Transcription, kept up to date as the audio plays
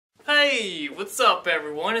Hey, what's up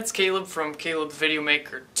everyone? It's Caleb from Caleb Video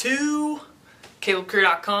Maker 2,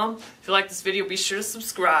 CalebCareer.com. If you like this video, be sure to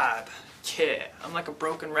subscribe. Yeah, I'm like a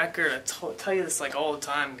broken record. I tell you this like all the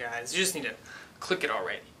time, guys. You just need to click it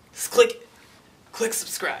already. Just click it. Click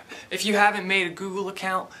subscribe. If you haven't made a Google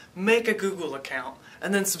account, make a Google account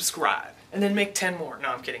and then subscribe. And then make 10 more. No,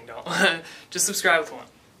 I'm kidding, don't. Just subscribe with one.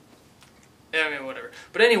 I mean, whatever.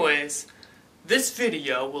 But anyways, this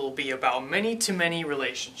video will be about many-to-many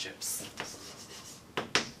relationships.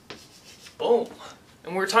 Boom.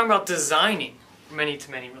 And we're talking about designing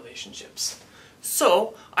many-to-many relationships.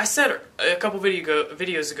 So, I said a couple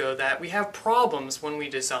videos ago that we have problems when we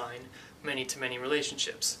design many-to-many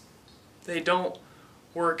relationships. They don't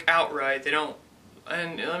work out right. They don't,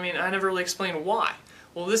 and I mean, I never really explained why.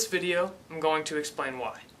 Well, this video, I'm going to explain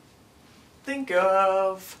why.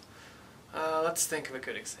 Let's think of a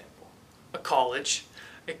good example. A college.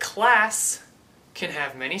 A class can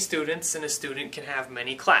have many students and a student can have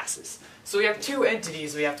many classes. So we have two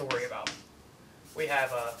entities we have to worry about. We have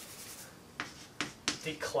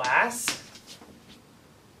the class,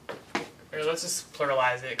 or let's just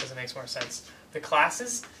pluralize it because it makes more sense. The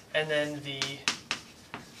classes and then the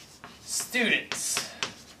students.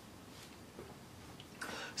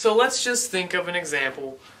 So let's just think of an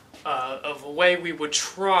example of a way we would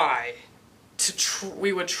try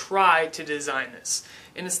to design this,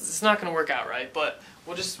 and it's not going to work out right, but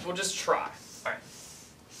we'll just try. All right.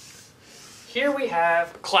 Here we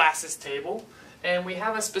have a classes table, and we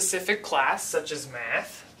have a specific class such as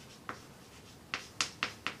math.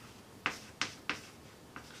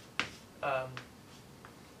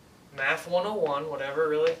 Math 101, whatever,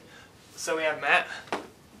 really. So we have math.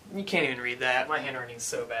 You can't even read that. My handwriting's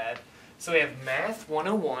so bad. So we have Math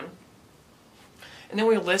 101. And then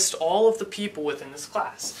we list all of the people within this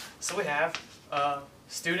class. So we have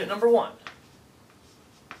student number 1.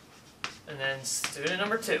 And then student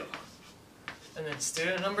number 2. And then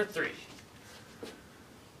student number 3.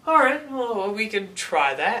 Alright, well, we can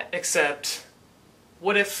try that, except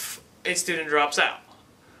what if a student drops out?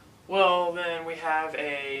 Well, then we have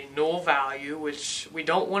a null value, which we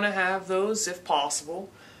don't want to have those if possible.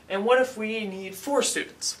 And what if we need 4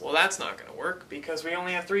 students? Well, that's not going to work because we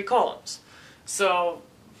only have 3 columns. So,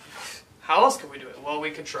 how else could we do it? Well,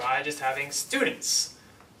 we could try just having students.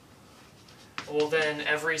 Well, then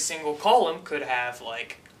every single column could have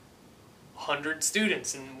like 100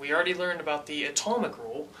 students, and we already learned about the atomic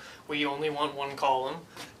rule. We only want one column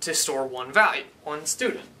to store one value, one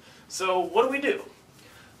student. So, what do?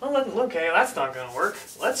 Well, okay, that's not going to work.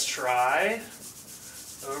 Let's try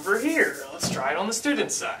over here. Let's try it on the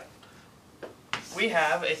student side. We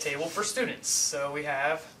have a table for students. So we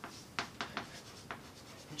have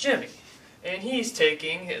Jimmy, and he's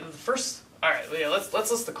taking the first. All right, yeah, let's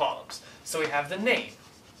list the columns. So we have the name,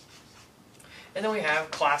 and then we have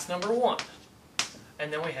class number 1,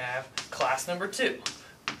 and then we have class number 2,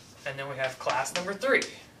 and then we have class number 3.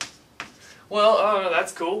 Well,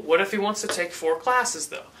 that's cool. What if he wants to take 4 classes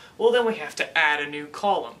though? Well, then we have to add a new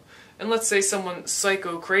column. And let's say someone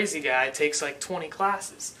psycho crazy guy takes like 20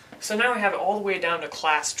 classes. So now we have it all the way down to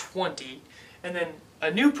class 20, and then a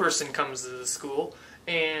new person comes to the school,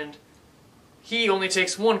 and he only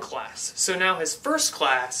takes 1 class. So now his first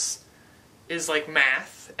class is like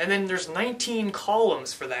math, and then there's 19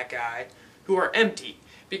 columns for that guy who are empty,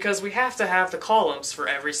 because we have to have the columns for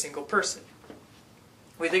every single person.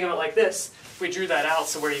 We think of it like this. If we drew that out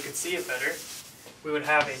so where you could see it better, we would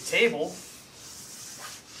have a table,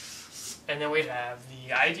 and then we'd have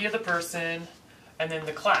the ID of the person, and then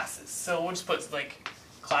the classes. So we'll just put like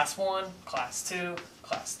class 1, class 2,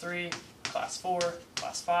 class 3, class 4,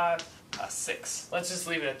 class 5, class 6. Let's just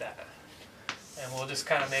leave it at that. And we'll just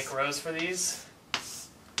kind of make rows for these.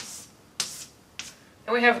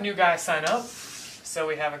 And we have a new guy sign up. So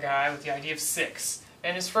we have a guy with the ID of 6.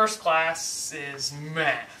 And his first class is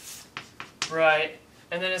math, right?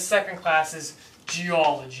 And then his second class is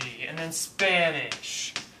geology, and then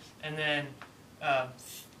Spanish, and then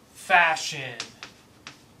fashion,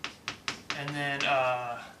 and then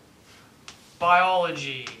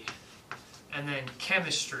biology, and then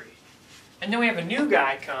chemistry. And then we have a new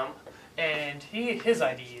guy come, and his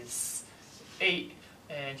ID is 8,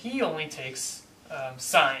 and he only takes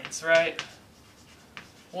science, right?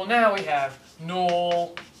 Well, now we have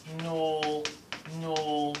null, null,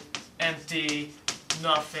 null, empty,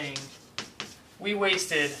 nothing. We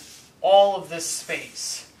wasted all of this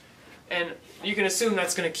space. And you can assume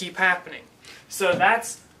that's going to keep happening. So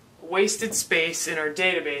that's wasted space in our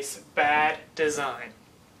database, bad design.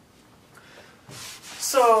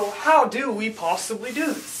 So how do we possibly do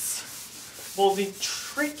this? Well, the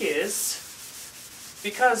trick is,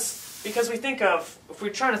 because Because if we're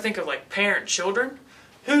trying to think of like parent-children,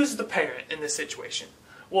 who's the parent in this situation?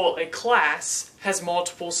 Well, a class has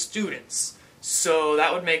multiple students, so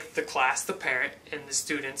that would make the class the parent and the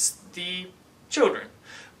students the children.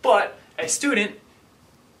 But a student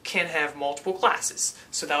can have multiple classes,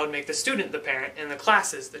 so that would make the student the parent and the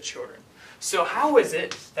classes the children. So how is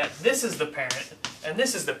it that this is the parent and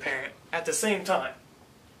this is the parent at the same time?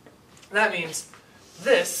 That means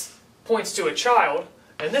this points to a child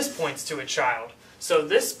and this points to a child. So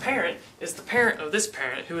this parent is the parent of this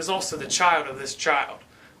parent, who is also the child of this child.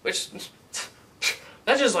 Which,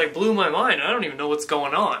 that just like blew my mind. I don't even know what's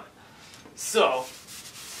going on. So,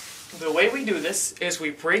 the way we do this is we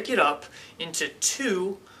break it up into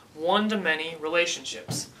two one-to-many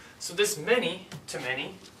relationships. So this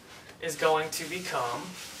many-to-many is going to become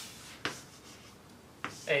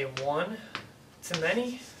a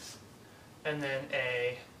one-to-many, and then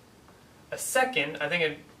a second,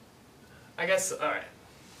 alright.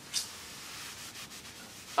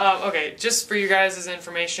 Okay, just for you guys'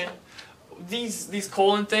 information, these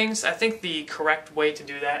colon things, I think the correct way to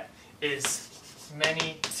do that is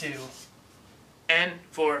many to n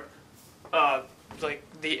for like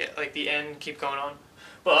the n keep going on.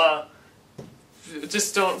 But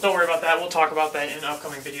just don't worry about that. We'll talk about that in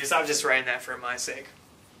upcoming videos. I'm just writing that for my sake.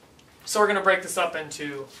 So we're gonna break this up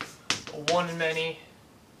into one and many,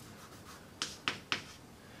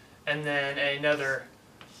 and then another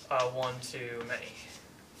one to many,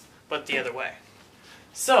 but the other way.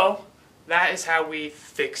 So that is how we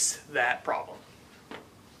fix that problem.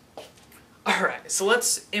 Alright, so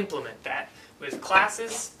let's implement that with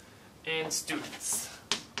classes and students.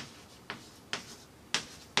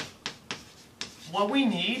 What we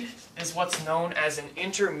need is what's known as an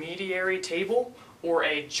intermediary table or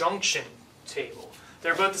a junction table.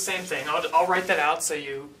 They're both the same thing. I'll write that out so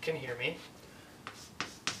you can hear me.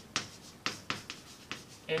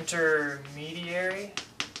 Intermediary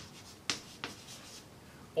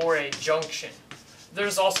or a junction.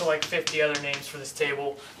 There's also like 50 other names for this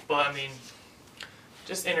table, but I mean,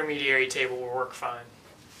 just intermediary table will work fine.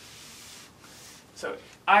 So,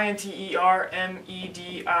 intermediary.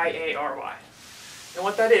 And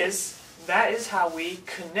what that is how we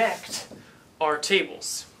connect our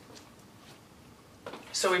tables.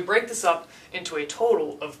 So we break this up into a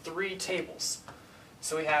total of 3 tables.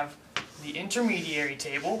 So we have the intermediary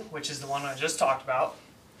table, which is the one I just talked about,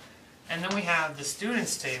 and then we have the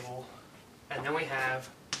students table, and then we have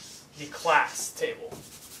the class table.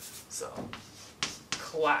 So,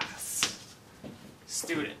 class,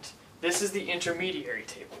 student. This is the intermediary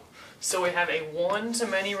table. So we have a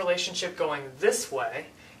one-to-many relationship going this way,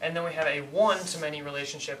 and then we have a one-to-many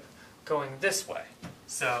relationship going this way.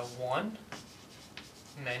 So, one,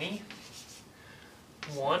 many,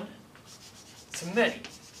 one to many.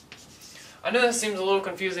 I know that seems a little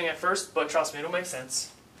confusing at first, but trust me, it'll make sense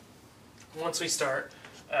once we start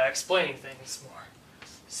explaining things more.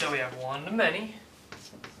 So we have one to many,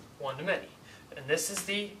 and this is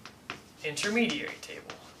the intermediary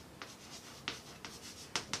table.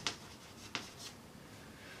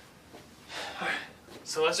 Alright,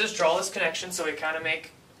 so let's just draw this connection so we kind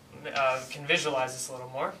of can visualize this a little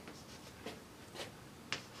more.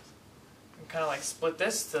 Kind of like split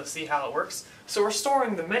this to see how it works. So we're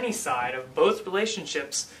storing the many side of both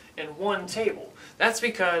relationships in one table. That's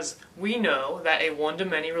because we know that a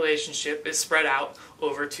one-to-many relationship is spread out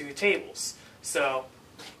over 2 tables. So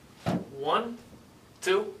 1,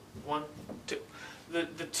 2, 1, 2.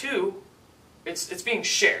 The 2, it's being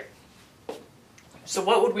shared. So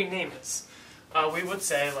what would we name this? We would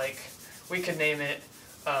say, like, we could name it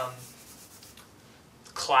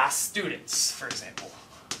class students, for example.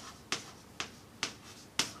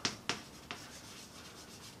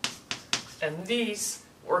 And these,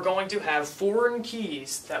 we're going to have foreign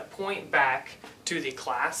keys that point back to the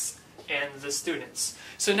class and the students.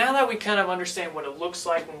 So now that we kind of understand what it looks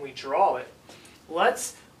like when we draw it,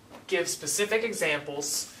 let's give specific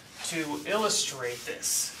examples to illustrate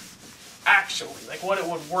this. Actually, like what it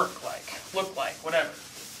would look like, whatever.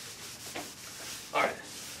 Alright,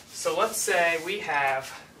 so let's say we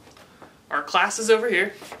have our classes over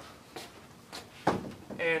here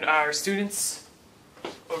and our students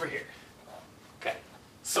over here. Okay,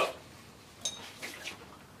 so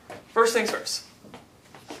first things first.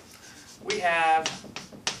 We have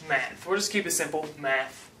math. We'll just keep it simple.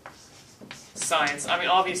 Math. Science. I mean,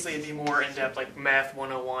 obviously it'd be more in-depth, like Math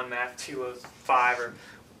 101, Math 205, or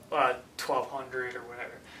 1200, or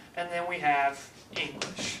whatever. And then we have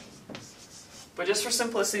English. But just for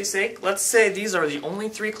simplicity's sake, let's say these are the only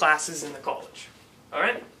 3 classes in the college.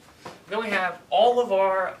 Alright? Then we have all of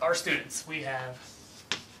our students. We have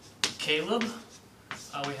Caleb,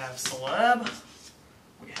 we have Celeb,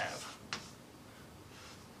 we have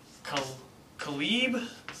Caleb,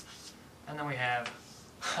 and then we have,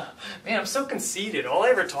 man, I'm so conceited. All I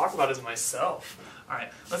ever talk about is myself.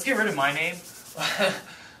 Alright, let's get rid of my name.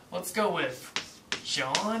 Let's go with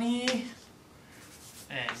Johnny,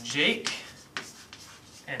 and Jake,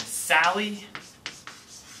 and Sally,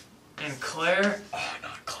 and Claire. Oh,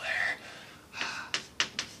 not Claire.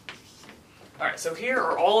 Alright, so here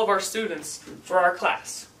are all of our students for our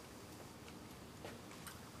class.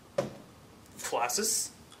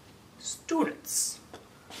 Classes, students.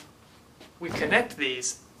 We connect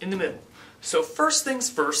these in the middle. So first things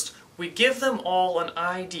first, we give them all an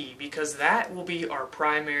ID because that will be our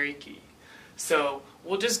primary key. So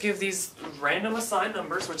we'll just give these random assigned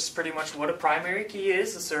numbers, which is pretty much what a primary key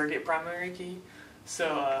is, a surrogate primary key.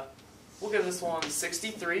 So we'll give this one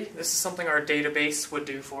 63. This is something our database would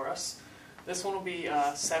do for us. This one will be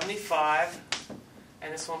 75,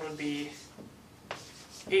 and this one would be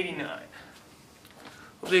 89.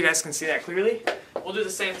 Hopefully you guys can see that clearly. We'll do the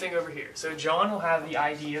same thing over here. So John will have the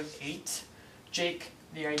ID of 8, Jake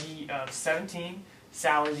the ID of 17,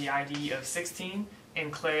 Sally the ID of 16,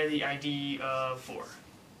 and Claire the ID of 4.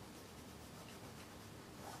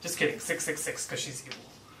 Just kidding, 666 because she's evil.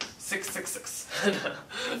 666.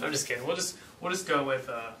 I'm just kidding. We'll just go with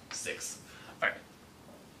 6. All right.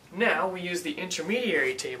 Now we use the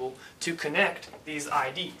intermediary table to connect these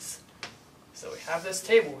IDs. So we have this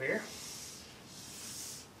table here.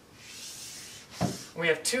 We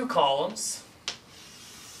have 2 columns.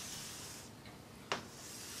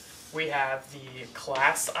 We have the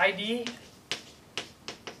class ID,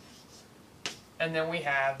 and then we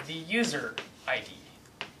have the user ID.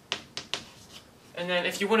 And then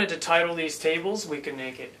if you wanted to title these tables, we can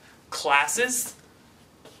make it classes,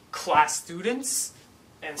 class students,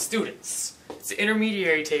 and students. It's an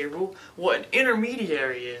intermediary table. What an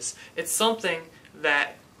intermediary is, it's something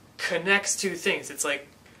that connects 2 things. It's like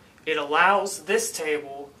it allows this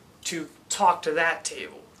table to talk to that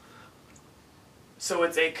table. So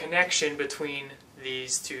it's a connection between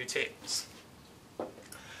these 2 tables.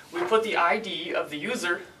 We put the ID of the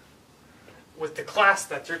user with the class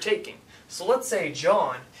that they're taking. So let's say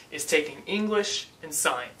John is taking English and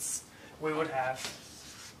Science. We would have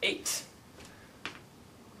 8,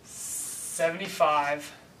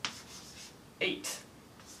 75, 8,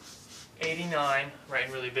 89,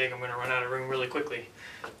 writing really big, I'm going to run out of room really quickly.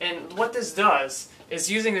 And what this does is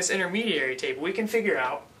using this intermediary table, we can figure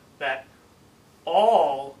out that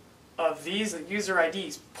all of these user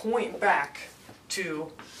IDs point back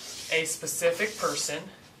to a specific person,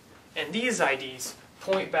 and these IDs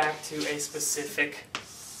point back to a specific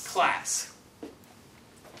class.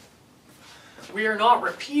 We are not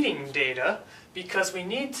repeating data because we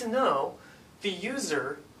need to know the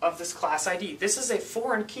user of this class ID. This is a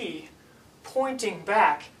foreign key pointing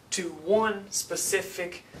back to one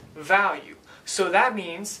specific value. So that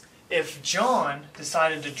means if John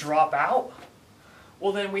decided to drop out,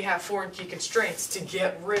 well then we have foreign key constraints to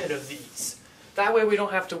get rid of these. That way we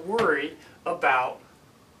don't have to worry about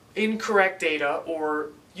incorrect data or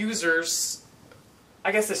users.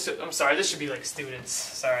 I guess this should, I'm sorry, this should be like students,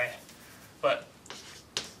 sorry. But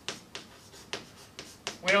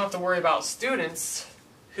we don't have to worry about students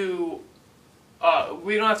who,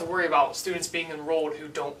 we don't have to worry about students being enrolled who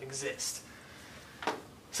don't exist.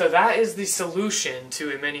 So that is the solution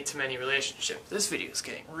to a many-to-many relationship. This video is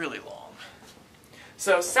getting really long.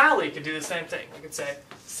 So Sally could do the same thing. We could say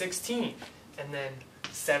 16 and then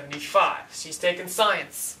 75. She's taking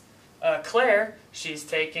science. Claire, she's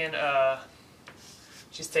taking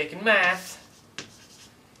math.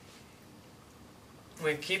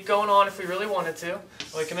 We can keep going on if we really wanted to.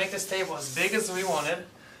 We can make this table as big as we wanted.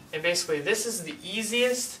 And basically this is the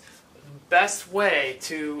easiest, best way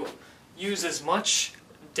to use as much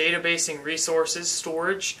databasing resources,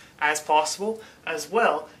 storage as possible, as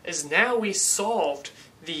well as now we solved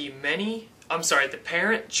the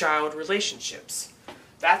parent-child relationships.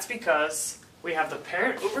 That's because we have the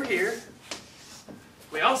parent over here,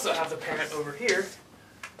 we also have the parent over here.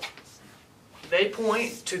 They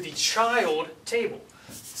point to the child table.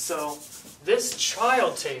 So this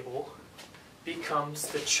child table becomes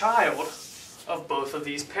the child of both of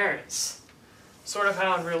these parents. Sort of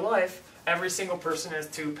how in real life, every single person has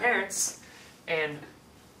 2 parents, and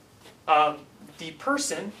the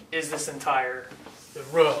person is this entire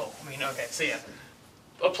row. Okay, so yeah,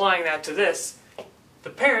 applying that to this,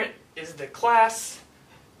 the parent is the class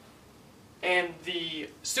and the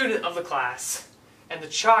student of the class, and the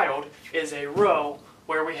child is a row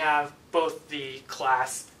where we have both the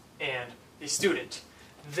class and the student.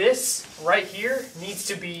 this right here needs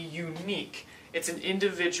to be unique. It's an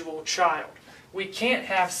individual child. We can't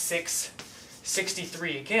have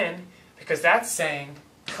 663 again, because that's saying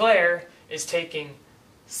Claire is taking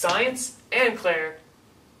science and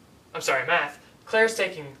math. Claire's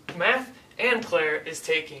taking math and Claire is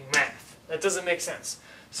taking math. That doesn't make sense.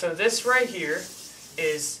 So this right here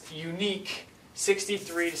is unique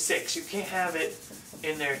 63 to 6. You can't have it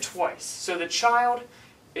in there twice. So the child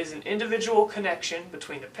is an individual connection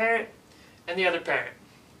between the parent and the other parent.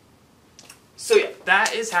 So yeah,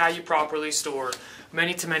 that is how you properly store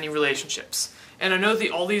many-to-many relationships. And I know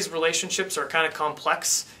all these relationships are kind of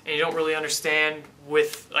complex and you don't really understand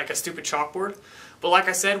with like a stupid chalkboard. But like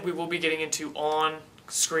I said, we will be getting into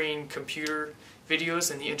on-screen computer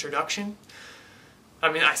videos in the introduction.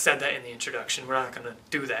 I mean, I said that in the introduction. We're not going to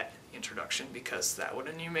do that in the introduction because that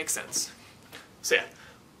wouldn't even make sense. So yeah,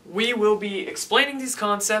 we will be explaining these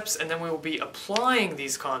concepts and then we will be applying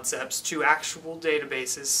these concepts to actual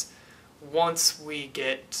databases once we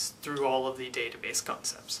get through all of the database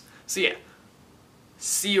concepts. So yeah,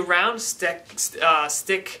 see you around,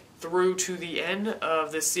 stick through to the end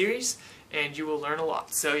of this series and you will learn a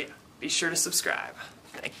lot. So yeah, be sure to subscribe.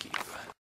 Thank you.